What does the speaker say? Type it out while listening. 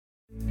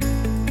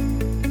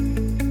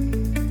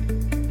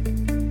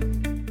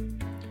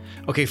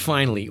Okay,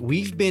 finally,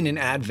 we've been in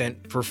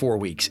Advent for 4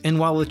 weeks, and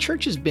while the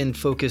church has been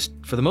focused,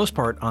 for the most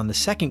part, on the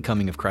second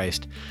coming of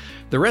Christ,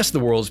 the rest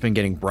of the world has been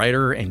getting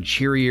brighter and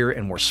cheerier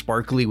and more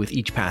sparkly with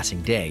each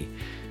passing day.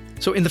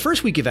 So in the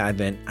first week of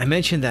Advent, I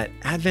mentioned that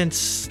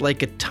Advent's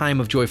like a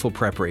time of joyful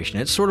preparation.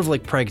 It's sort of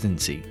like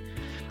pregnancy.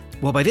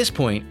 Well, by this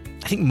point,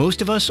 I think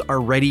most of us are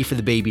ready for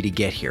the baby to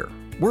get here.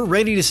 We're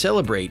ready to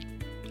celebrate.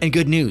 And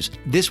good news,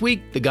 this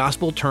week, the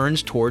gospel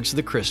turns towards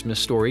the Christmas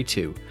story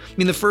too. I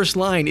mean, the first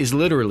line is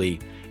literally,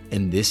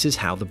 "And this is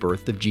how the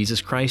birth of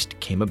Jesus Christ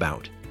came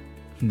about."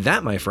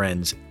 That, my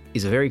friends,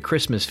 is a very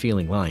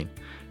Christmas-feeling line.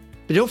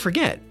 But don't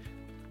forget,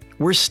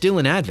 we're still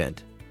in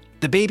Advent.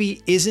 The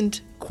baby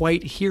isn't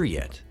quite here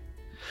yet.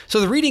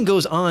 So the reading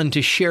goes on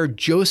to share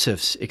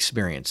Joseph's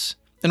experience.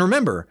 And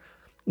remember,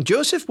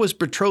 Joseph was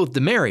betrothed to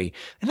Mary,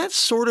 and that's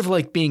sort of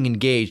like being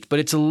engaged, but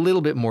it's a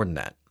little bit more than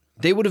that.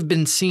 They would have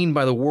been seen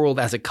by the world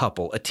as a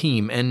couple, a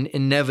team, an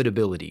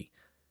inevitability.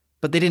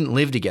 But they didn't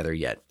live together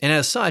yet, and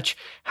as such,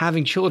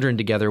 having children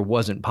together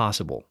wasn't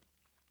possible.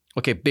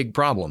 Okay, big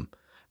problem.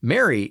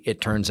 Mary,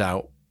 it turns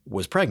out,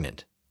 was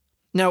pregnant.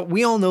 Now,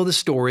 we all know the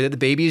story that the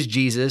baby is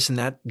Jesus and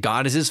that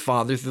God is his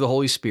father through the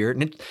Holy Spirit,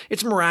 and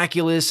it's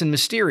miraculous and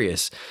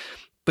mysterious.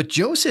 But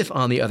Joseph,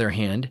 on the other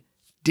hand,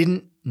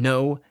 didn't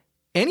know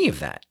any of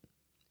that.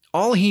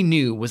 All he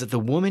knew was that the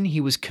woman he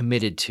was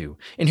committed to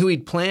and who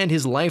he'd planned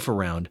his life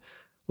around,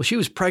 well, she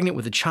was pregnant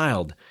with a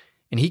child,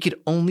 and he could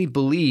only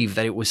believe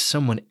that it was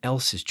someone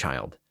else's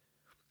child.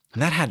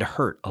 And that had to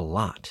hurt a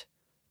lot.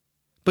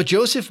 But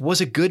Joseph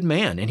was a good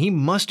man, and he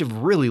must have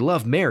really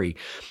loved Mary,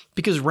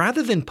 because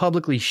rather than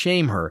publicly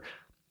shame her,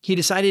 he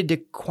decided to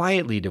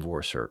quietly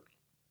divorce her.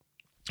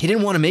 He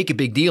didn't want to make a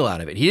big deal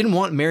out of it. He didn't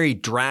want Mary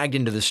dragged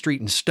into the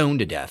street and stoned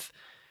to death.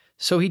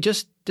 So he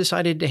just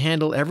decided to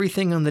handle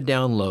everything on the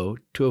down low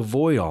to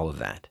avoid all of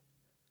that.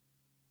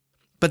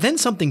 But then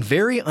something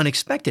very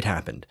unexpected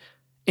happened.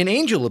 An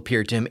angel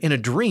appeared to him in a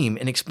dream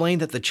and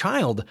explained that the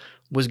child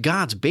was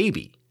God's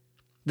baby.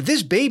 That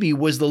this baby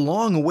was the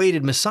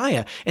long-awaited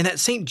Messiah, and that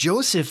St.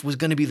 Joseph was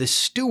going to be the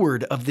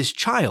steward of this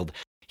child.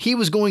 He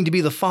was going to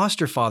be the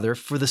foster father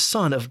for the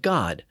Son of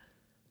God.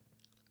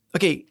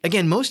 Okay,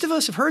 again, most of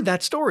us have heard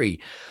that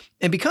story,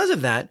 and because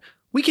of that,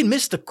 we can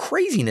miss the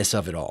craziness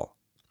of it all.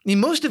 I mean,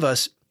 most of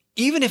us,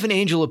 even if an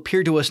angel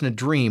appeared to us in a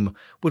dream,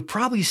 would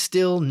probably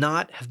still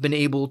not have been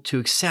able to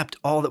accept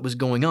all that was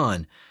going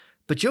on.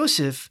 But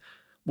Joseph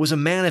was a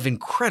man of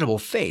incredible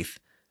faith.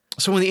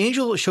 So when the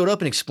angel showed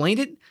up and explained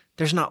it,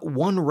 there's not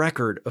one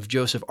record of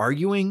Joseph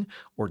arguing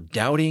or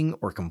doubting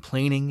or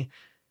complaining.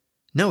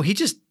 No, he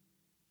just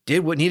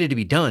did what needed to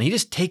be done. He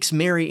just takes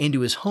Mary into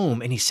his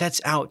home and he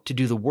sets out to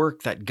do the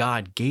work that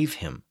God gave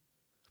him.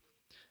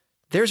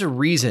 There's a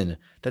reason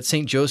that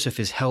St. Joseph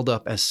is held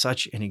up as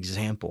such an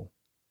example.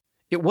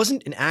 It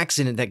wasn't an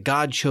accident that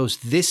God chose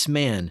this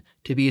man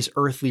to be his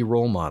earthly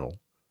role model.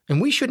 And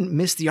we shouldn't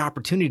miss the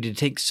opportunity to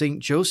take St.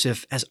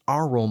 Joseph as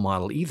our role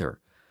model either.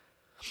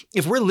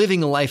 If we're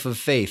living a life of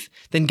faith,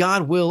 then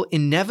God will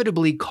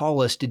inevitably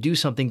call us to do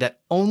something that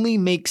only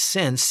makes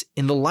sense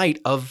in the light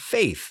of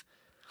faith.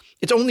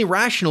 It's only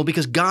rational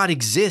because God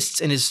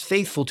exists and is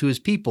faithful to his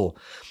people.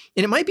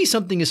 And it might be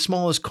something as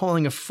small as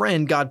calling a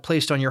friend God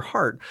placed on your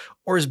heart,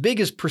 or as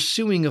big as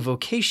pursuing a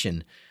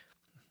vocation.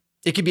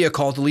 It could be a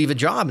call to leave a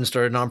job and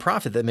start a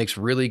nonprofit that makes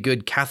really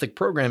good Catholic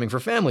programming for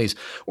families,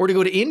 or to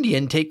go to India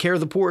and take care of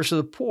the poorest of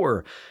the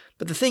poor.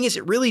 But the thing is,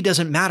 it really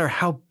doesn't matter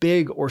how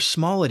big or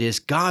small it is.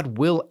 God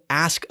will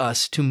ask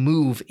us to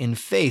move in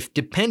faith,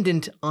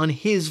 dependent on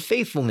his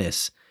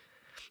faithfulness.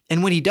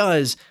 And when he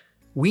does,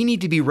 we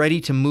need to be ready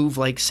to move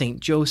like St.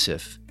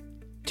 Joseph,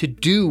 to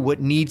do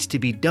what needs to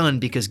be done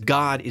because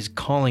God is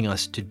calling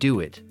us to do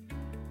it.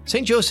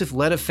 St. Joseph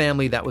led a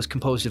family that was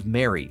composed of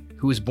Mary,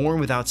 who was born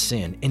without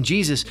sin, and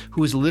Jesus, who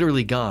was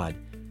literally God.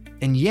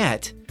 And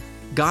yet,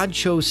 God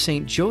chose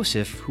St.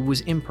 Joseph, who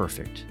was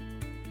imperfect.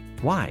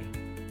 Why?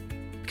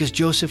 Because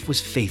Joseph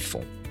was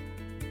faithful.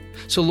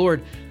 So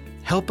Lord,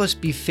 help us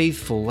be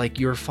faithful like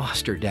your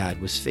foster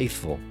dad was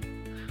faithful.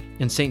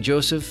 And St.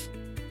 Joseph,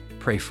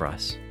 pray for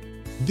us.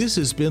 This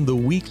has been the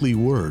Weekly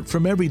Word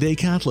from Everyday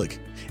Catholic.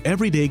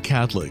 Everyday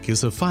Catholic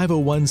is a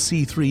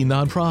 501c3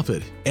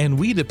 nonprofit, and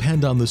we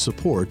depend on the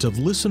support of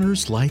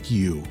listeners like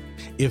you.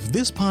 If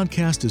this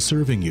podcast is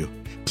serving you,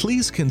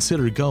 please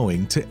consider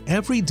going to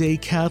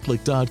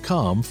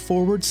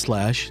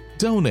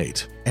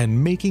everydaycatholic.com/donate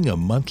and making a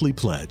monthly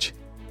pledge.